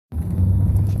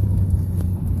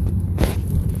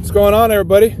What's going on,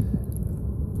 everybody?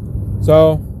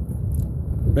 So,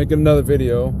 making another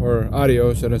video, or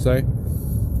audio, should I say.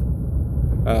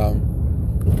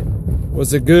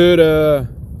 Was a good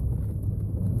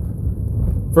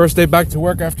first day back to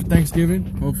work after Thanksgiving.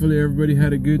 Hopefully everybody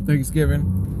had a good Thanksgiving.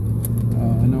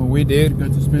 I know we did.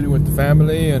 Got to spend it with the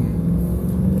family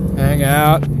and hang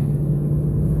out.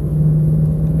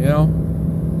 You know,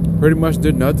 pretty much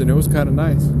did nothing. It was kind of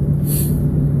nice.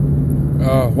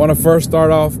 Want to first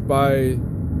start off by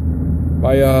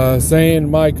saying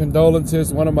my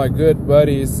condolences. One of my good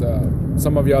buddies,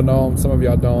 some of y'all know him, some of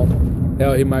y'all don't.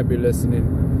 Hell, he might be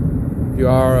listening. If you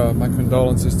are, my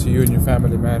condolences to you and your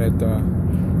family, man. It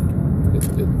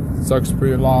sucks for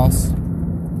your loss. I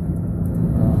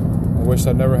wish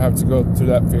I'd never have to go through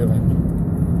that feeling.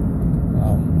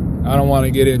 I don't want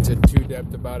to get into too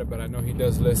depth about it, but I know he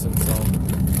does listen, so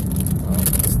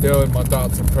still in my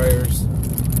thoughts and prayers.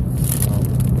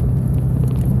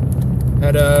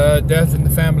 Had a death in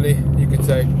the family, you could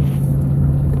say.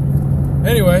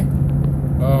 Anyway,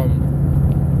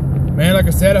 man, like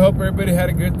I said, I hope everybody had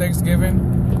a good Thanksgiving.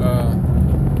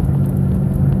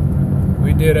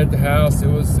 We did at the house. It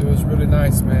was really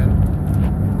nice, man.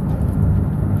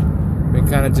 Been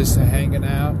kind of just hanging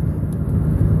out.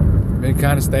 Been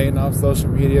kind of staying off social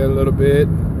media a little bit.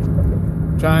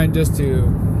 Trying just to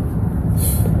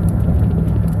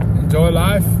enjoy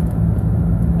life.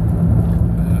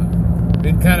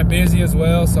 Been kind of busy as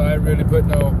well, so I really put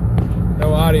no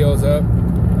audios up.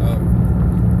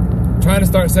 Trying to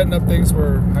start setting up things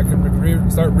where I can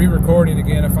start re-recording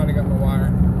again. I finally got my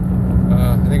wire.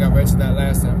 I think I mentioned that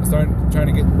last time. I'm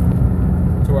trying to get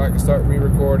to where I can start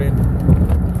re-recording.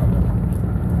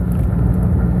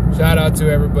 Shout out to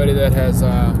everybody that has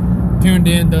tuned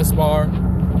in thus far.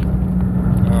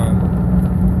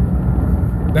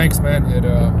 Thanks, man. It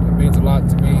means a lot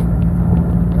to me.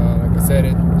 Like I said,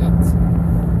 it's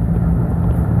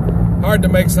hard to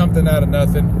make something out of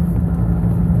nothing.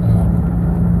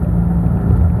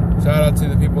 Shout out to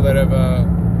the people that have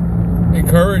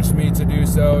encouraged me to do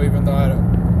so, even though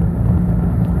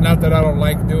not that I don't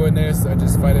like doing this, I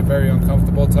just find it very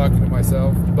uncomfortable talking to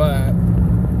myself, but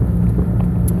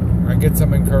I get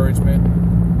some encouragement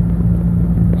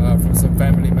from some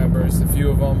family members, a few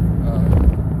of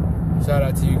them. Shout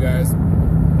out to you guys.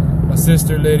 My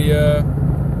sister Lydia,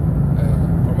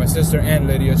 or my sister and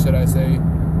Lydia, should I say.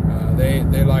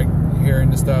 They like hearing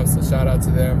the stuff, so shout out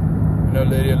to them. I know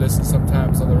Lydia listens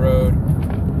sometimes on the road.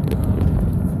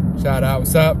 Shout out,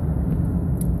 what's up?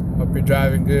 Hope you're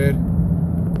driving good.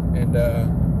 And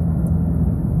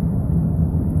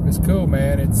it's cool,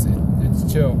 man. It's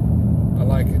chill. I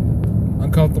like it.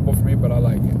 Uncomfortable for me, but I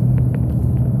like it.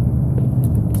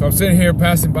 So I'm sitting here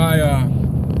passing by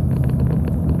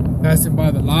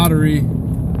the lottery.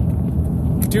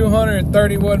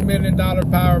 $231 million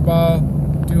Powerball.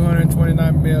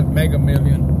 229 mega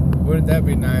million. Wouldn't that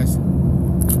be nice?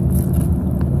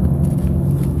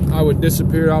 I would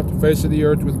disappear off the face of the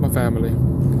earth with my family.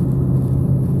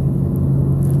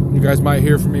 You guys might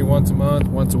hear from me once a month,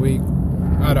 once a week.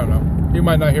 I don't know. You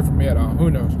might not hear from me at all. Who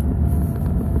knows?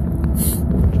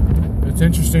 It's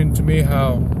interesting to me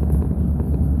how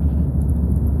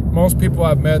most people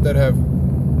I've met that have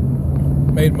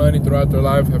made money throughout their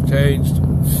life have changed.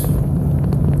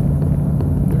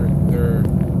 Their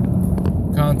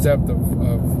concept of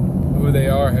who they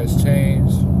are has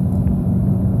changed.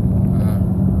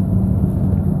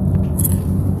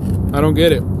 I don't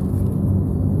get it.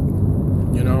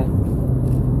 You know,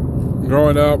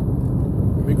 growing up,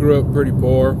 we grew up pretty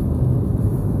poor.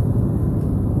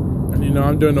 And, you know,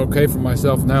 I'm doing okay for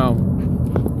myself now.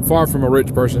 Far from a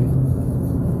rich person.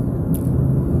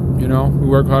 You know, we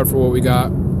work hard for what we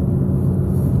got.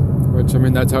 Which, I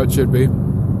mean, that's how it should be.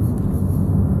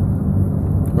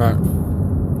 Right.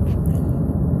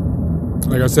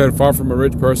 Like I said, far from a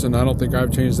rich person. I don't think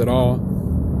I've changed at all.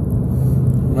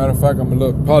 Matter of fact, I'm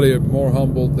probably more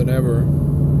humbled than ever.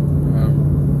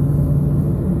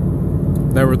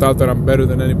 Never thought that I'm better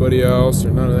than anybody else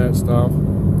or none of that stuff.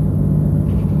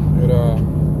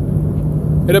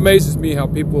 It amazes me how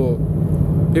people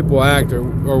act, or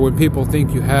when people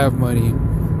think you have money,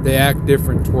 they act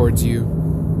different towards you.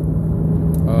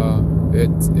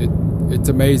 It's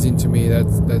amazing to me.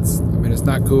 That's I mean, it's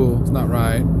not cool. It's not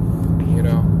right. You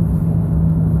know,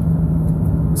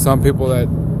 some people that,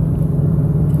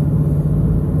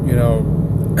 you know,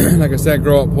 like I said,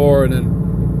 grow up poor and then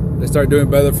they start doing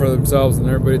better for themselves, and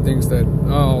everybody thinks that,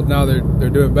 oh, now they're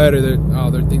doing better. They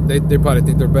probably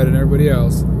think they're better than everybody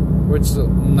else, which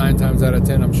 9 times out of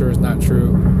 10 I'm sure is not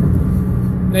true.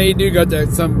 Now you do got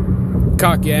that some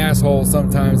cocky asshole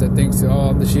sometimes that thinks, oh,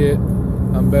 I'm the shit,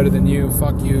 I'm better than you,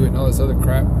 fuck you, and all this other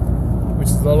crap, which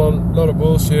is a load of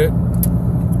bullshit.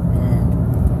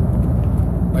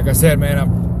 Like I said, man,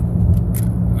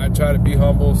 I try to be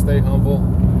humble, stay humble.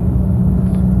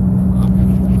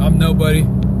 I'm nobody,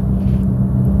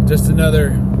 just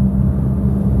another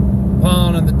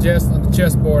pawn on the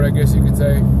chessboard, I guess you could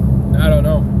say. I don't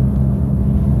know.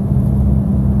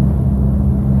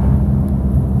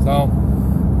 So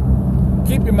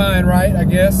keep your mind right, I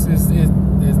guess, is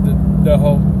the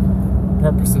whole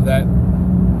purpose of that.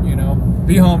 You know,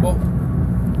 be humble.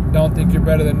 Don't think you're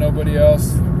better than nobody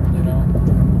else. You know,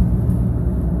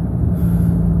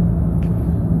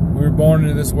 we were born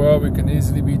into this world. We can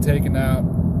easily be taken out.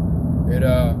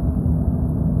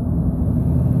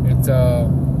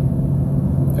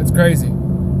 It's crazy.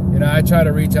 You know, I try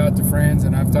to reach out to friends,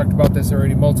 and I've talked about this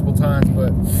already multiple times,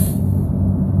 but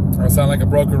I'll sound like a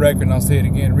broken record, and I'll say it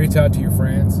again. Reach out to your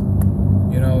friends.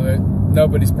 You know,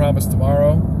 nobody's promised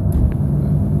tomorrow.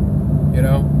 You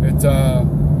know, it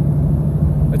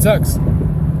sucks.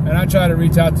 And I try to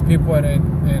reach out to people, and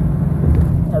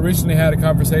I recently had a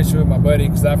conversation with my buddy,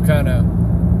 because I've kind of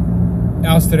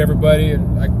ousted everybody,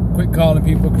 and I quit calling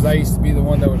people, because I used to be the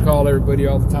one that would call everybody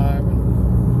all the time. And,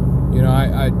 you know,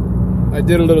 I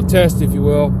did a little test, if you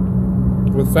will,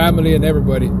 with family and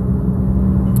everybody.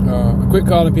 I quit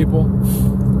calling people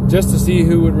just to see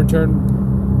who would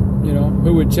return, you know,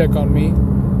 who would check on me.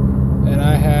 And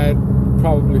I had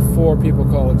probably 4 people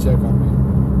call and check on me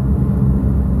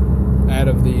out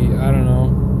of the, I don't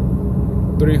know,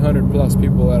 300 plus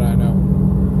people that I know.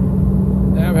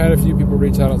 And I've had a few people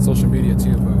reach out on social media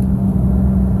too, but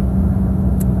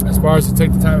as far as to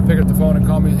take the time to pick up the phone and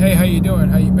call me, hey, how you doing?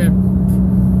 How you been?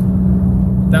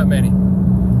 Not many.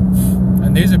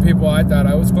 And these are people I thought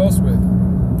I was close with,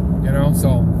 you know,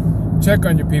 so check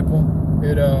on your people.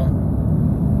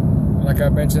 Like I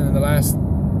mentioned in the last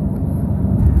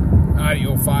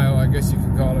audio file, I guess you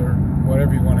can call it, or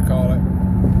whatever you want to call it.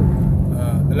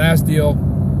 The last deal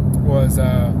was,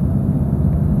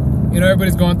 you know,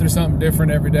 everybody's going through something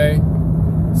different every day.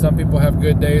 Some people have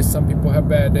good days, some people have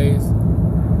bad days.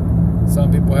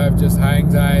 Some people have just high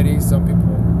anxiety, some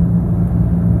people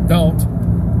don't.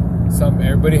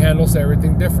 Everybody handles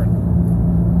everything different.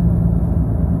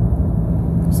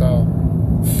 So,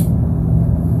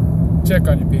 check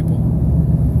on your people.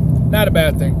 Not a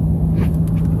bad thing.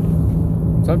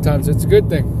 Sometimes it's a good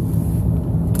thing.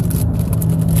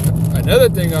 Another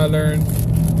thing I learned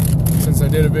since I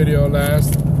did a video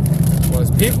last was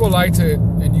people like to,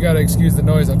 and you gotta excuse the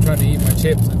noise, I'm trying to eat my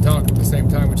chips and talk at the same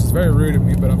time, which is very rude of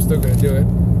me, but I'm still gonna do it.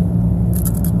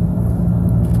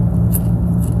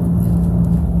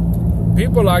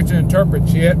 People like to interpret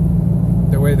shit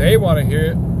the way they want to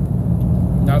hear it,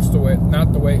 not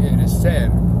the way it is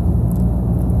said.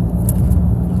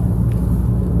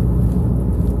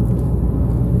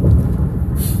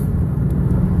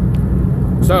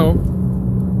 So,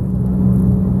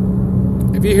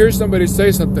 if you hear somebody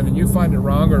say something and you find it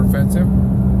wrong or offensive,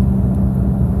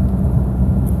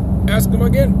 ask them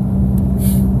again.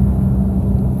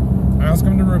 Ask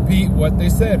them to repeat what they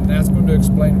said, and ask them to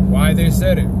explain why they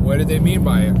said it. What did they mean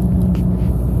by it?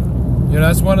 You know,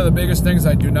 that's one of the biggest things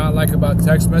I do not like about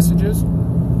text messages.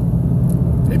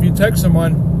 If you text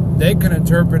someone, they can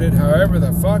interpret it however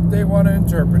the fuck they want to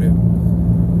interpret it.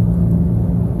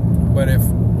 But if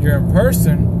you're in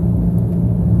person,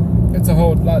 it's a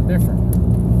whole lot different.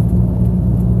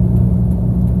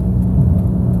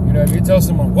 You know, if you tell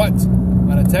someone what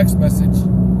on a text message,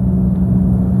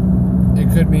 it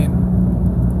could mean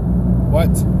what,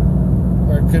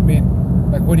 or it could mean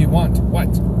like, what do you want? What?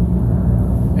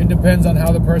 It depends on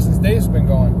how the person's day's been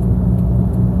going.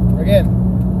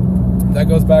 Again, that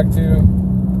goes back to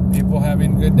people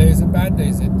having good days and bad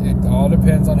days. It all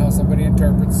depends on how somebody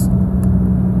interprets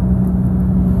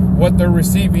what they're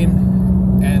receiving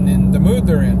and in the mood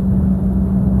they're in.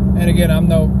 And again, I'm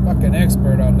no fucking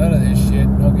expert on none of this shit,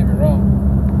 don't get me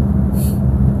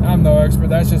wrong. I'm no expert,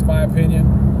 that's just my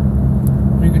opinion.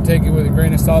 You can take it with a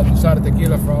grain of salt and a shot of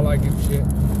tequila for all I give a shit.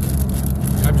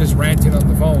 I'm just ranting on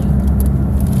the phone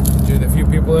to the few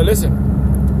people that listen.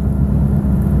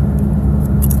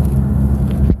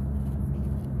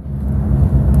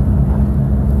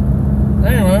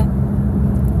 Anyway,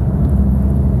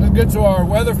 let's get to our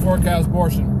weather forecast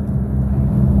portion.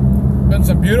 Been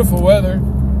some beautiful weather.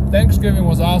 Thanksgiving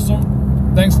was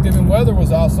awesome. Thanksgiving weather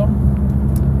was awesome.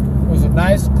 It was a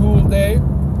nice, cool day.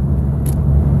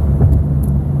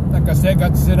 Like I said,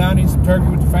 got to sit down and eat some turkey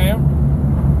with the fam.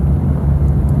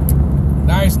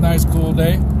 Nice, cool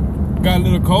day. Got a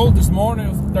little cold this morning.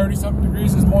 It was 30-something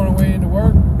degrees this morning way into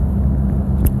work.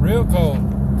 Real cold.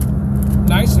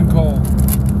 Nice and cold.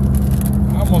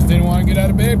 I almost didn't want to get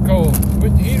out of bed cold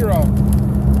with the heater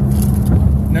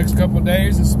on. Next couple of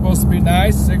days, it's supposed to be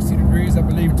nice. 60 degrees, I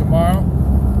believe, tomorrow.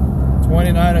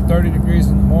 29 or 30 degrees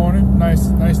in the morning. Nice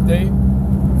day.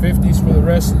 50s for the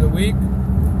rest of the week.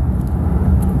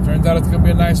 Turns out it's going to be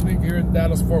a nice week here in the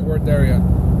Dallas-Fort Worth area.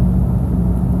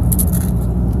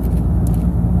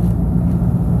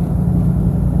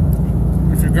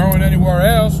 If you're going anywhere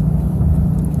else,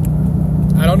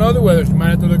 I don't know the weather. You might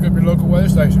have to look up your local weather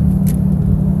station.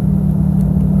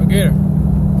 Again,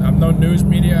 I'm no news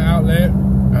media outlet.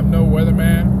 I'm no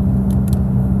weatherman.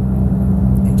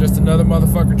 I'm just another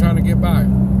motherfucker trying to get by.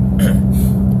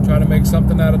 Trying to make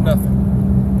something out of nothing.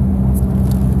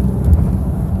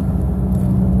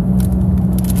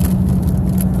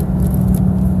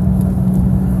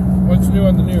 What's new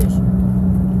on the news?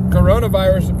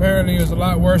 Coronavirus apparently is a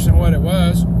lot worse than what it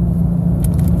was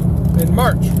in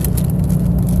March.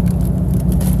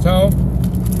 So,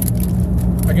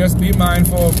 I guess be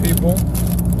mindful of people.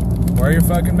 Wear your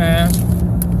fucking mask.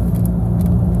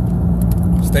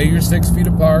 Stay your 6 feet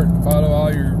apart. Follow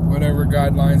all your whatever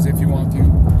guidelines if you want to.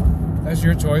 That's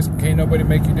your choice. Can't nobody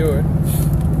make you do it.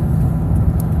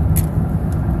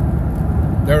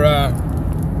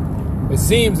 It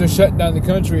seems they're shutting down the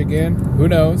country again. Who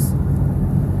knows?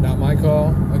 Not my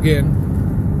call.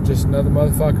 Again, just another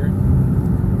motherfucker.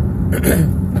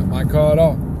 Not my call at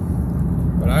all.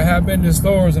 But I have been to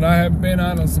stores and I have been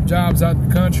out on some jobs out in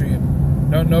the country,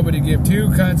 and don't nobody give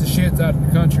two kinds of shits out in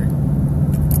the country.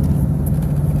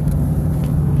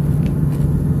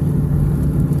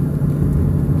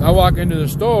 I walk into the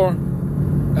store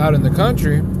out in the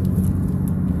country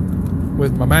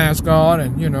with my mask on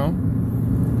and, you know,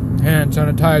 hand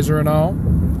sanitizer and all,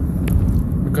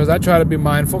 because I try to be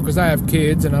mindful, because I have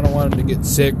kids and I don't want them to get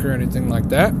sick or anything like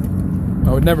that.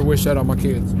 I would never wish that on my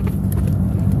kids.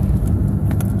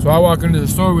 So I walk into the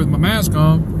store with my mask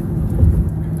on,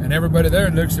 and everybody there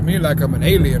looks at me like I'm an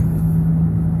alien.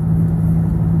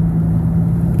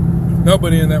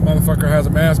 Nobody in that motherfucker has a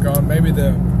mask on. Maybe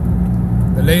the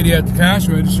lady at the cash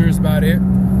register is about it.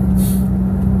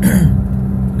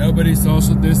 Nobody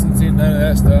social distancing, none of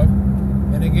that stuff.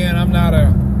 And again, I'm not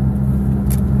a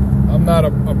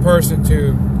person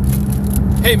to,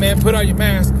 hey man, put on your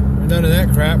mask, or none of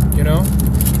that crap, you know.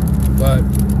 But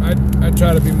I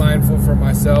try to be mindful for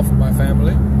myself and my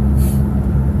family.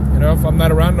 You know, if I'm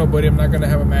not around nobody, I'm not going to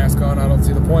have a mask on. I don't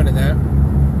see the point in that.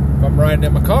 If I'm riding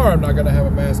in my car, I'm not going to have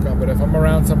a mask on. But if I'm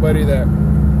around somebody that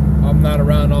I'm not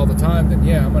around all the time, then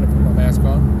yeah, I'm going to put my mask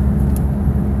on.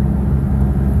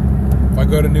 If I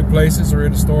go to new places or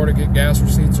in a store to get gas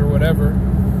receipts or whatever,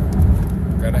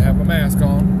 got to have my mask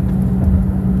on.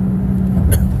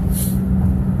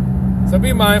 So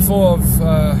be mindful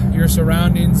of your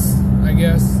surroundings, I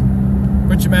guess.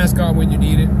 Put your mask on when you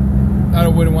need it. I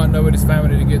wouldn't want nobody's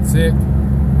family to get sick.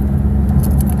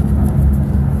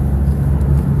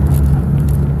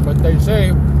 But they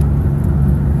say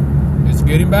it's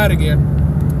getting bad again.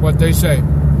 What they say.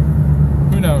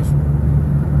 Who knows?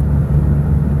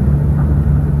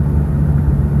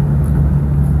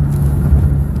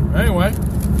 Anyway,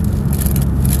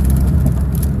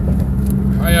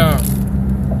 I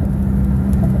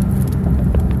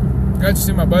got to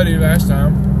see my buddy last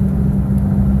time.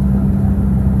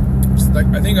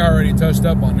 I think I already touched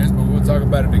up on this, but we'll talk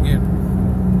about it again.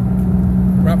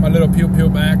 Brought my little pew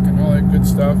back and all that good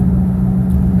stuff.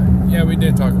 Yeah, we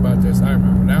did talk about this. I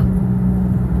remember now.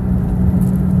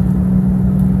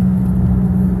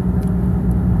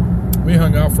 We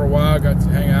hung out for a while, got to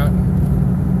hang out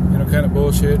and, you know, kind of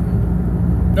bullshit.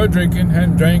 No drinking,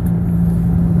 hadn't drank.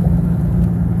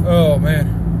 Oh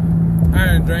man. I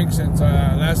hadn't drank since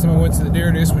last time I went to the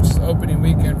deer disc, which is opening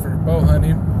weekend for bow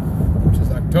hunting, which is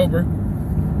October.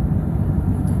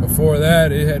 Before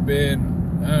that, it had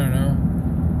been, I don't know,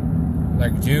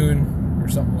 like June or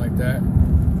something like that.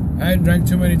 I hadn't drank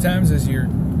too many times this year.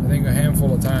 I think a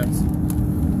handful of times.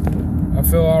 I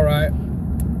feel all right.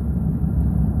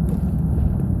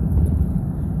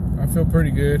 I feel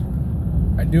pretty good.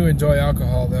 I do enjoy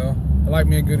alcohol though. I like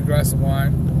me a good glass of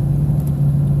wine.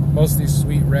 Mostly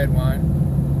sweet red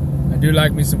wine. I do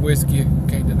like me some whiskey,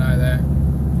 can't deny that.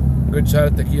 Good shot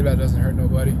of tequila doesn't hurt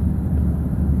nobody.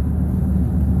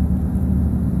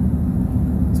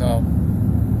 So,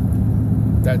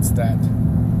 that's that.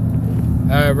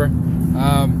 However,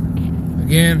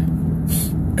 again,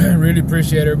 really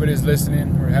appreciate everybody's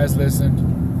listening, or has listened.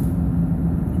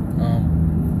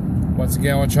 Once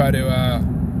again, I want to try to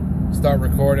start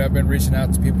recording. I've been reaching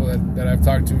out to people that I've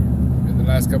talked to in the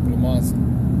last couple of months.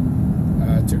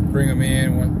 To bring them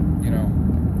in, you know,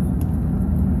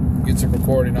 get some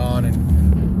recording on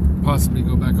and possibly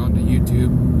go back onto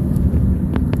YouTube.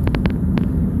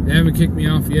 They haven't kicked me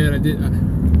off yet. I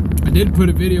did put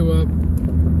a video up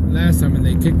last time and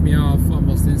they kicked me off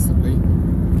almost instantly.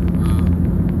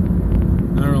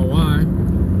 I don't know why,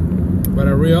 but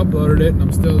I re-uploaded it and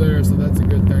I'm still there, so that's a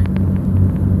good thing.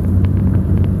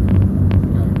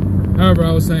 However,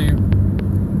 I was saying,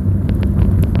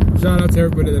 shout out to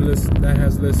everybody that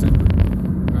has listened.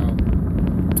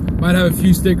 Might have a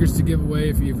few stickers to give away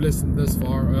if you've listened this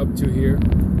far up to here.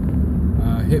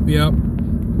 Hit me up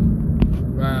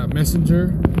via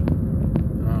Messenger.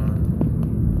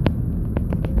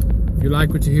 If you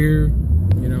like what you hear,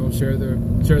 you know, share the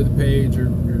page or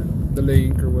the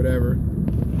link or whatever.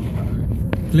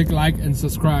 Click like and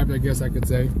subscribe, I guess I could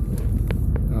say.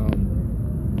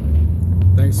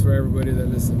 Thanks for everybody that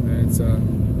listened, man.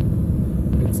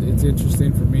 It's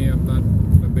interesting for me. I'm not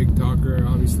a big talker,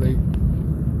 obviously.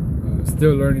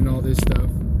 Still learning all this stuff.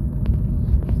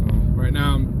 Right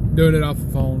now I'm doing it off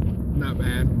the phone. Not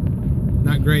bad.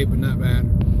 Not great, but not bad.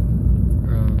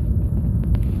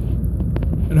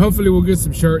 And hopefully we'll get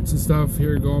some shirts and stuff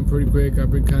here going pretty quick.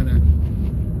 I've been kind of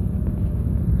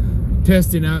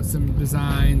testing out some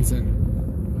designs, and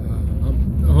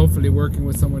I'm hopefully working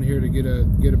with someone here to get a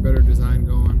better design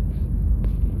going.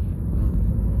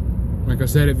 Like I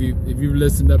said, if you've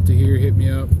listened up to here, hit me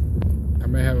up. I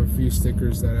may have a few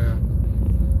stickers that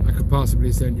I could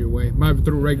possibly send your way. Might be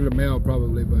through regular mail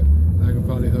probably, but I can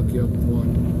probably hook you up with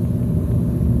one.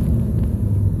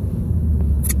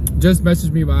 Just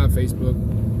message me via Facebook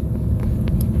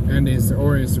and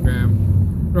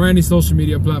Instagram, or any social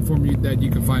media platform that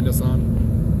you can find us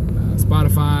on.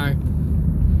 Spotify.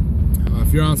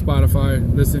 If you're on Spotify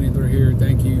listening through here,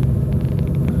 thank you.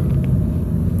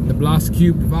 The Blas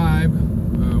Cubed Vibe.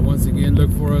 Once again,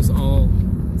 look for us all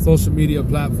social media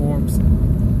platforms.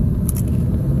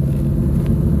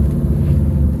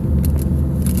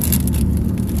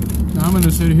 Now I'm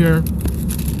gonna sit here,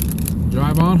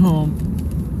 drive on home,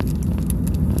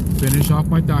 finish off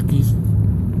my Takis,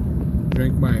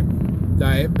 drink my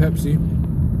Diet Pepsi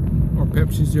or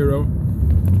Pepsi Zero,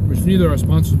 which neither are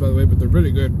sponsors, by the way, but they're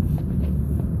really good.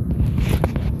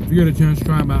 If you get a chance,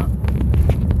 try them out.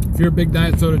 If you're a big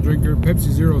diet soda drinker,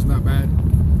 Pepsi Zero is not bad.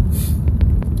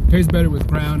 Tastes better with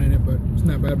Crown in it, but it's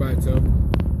not bad by itself.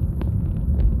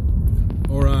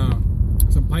 Or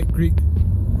some Pike Creek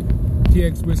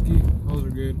TX whiskey, those are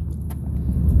good.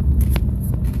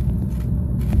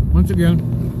 Once again,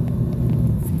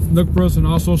 look for us on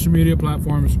all social media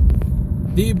platforms.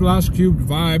 The Blas Cubed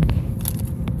Vibe.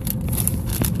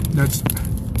 That's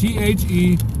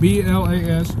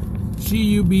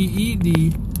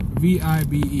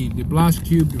TheBlasCubedVibe. The Blas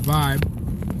Cubed Vibe.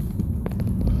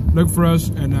 Look for us,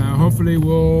 and hopefully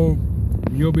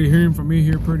you'll be hearing from me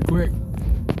here pretty quick.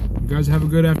 You guys have a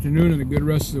good afternoon and a good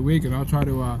rest of the week, and I'll try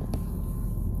to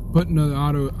put another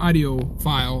audio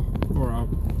file or a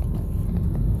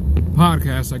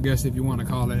podcast, I guess, if you want to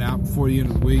call it, out before the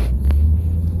end of the week.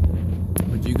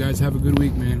 But you guys have a good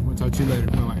week, man. We'll talk to you later.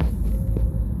 Bye-bye.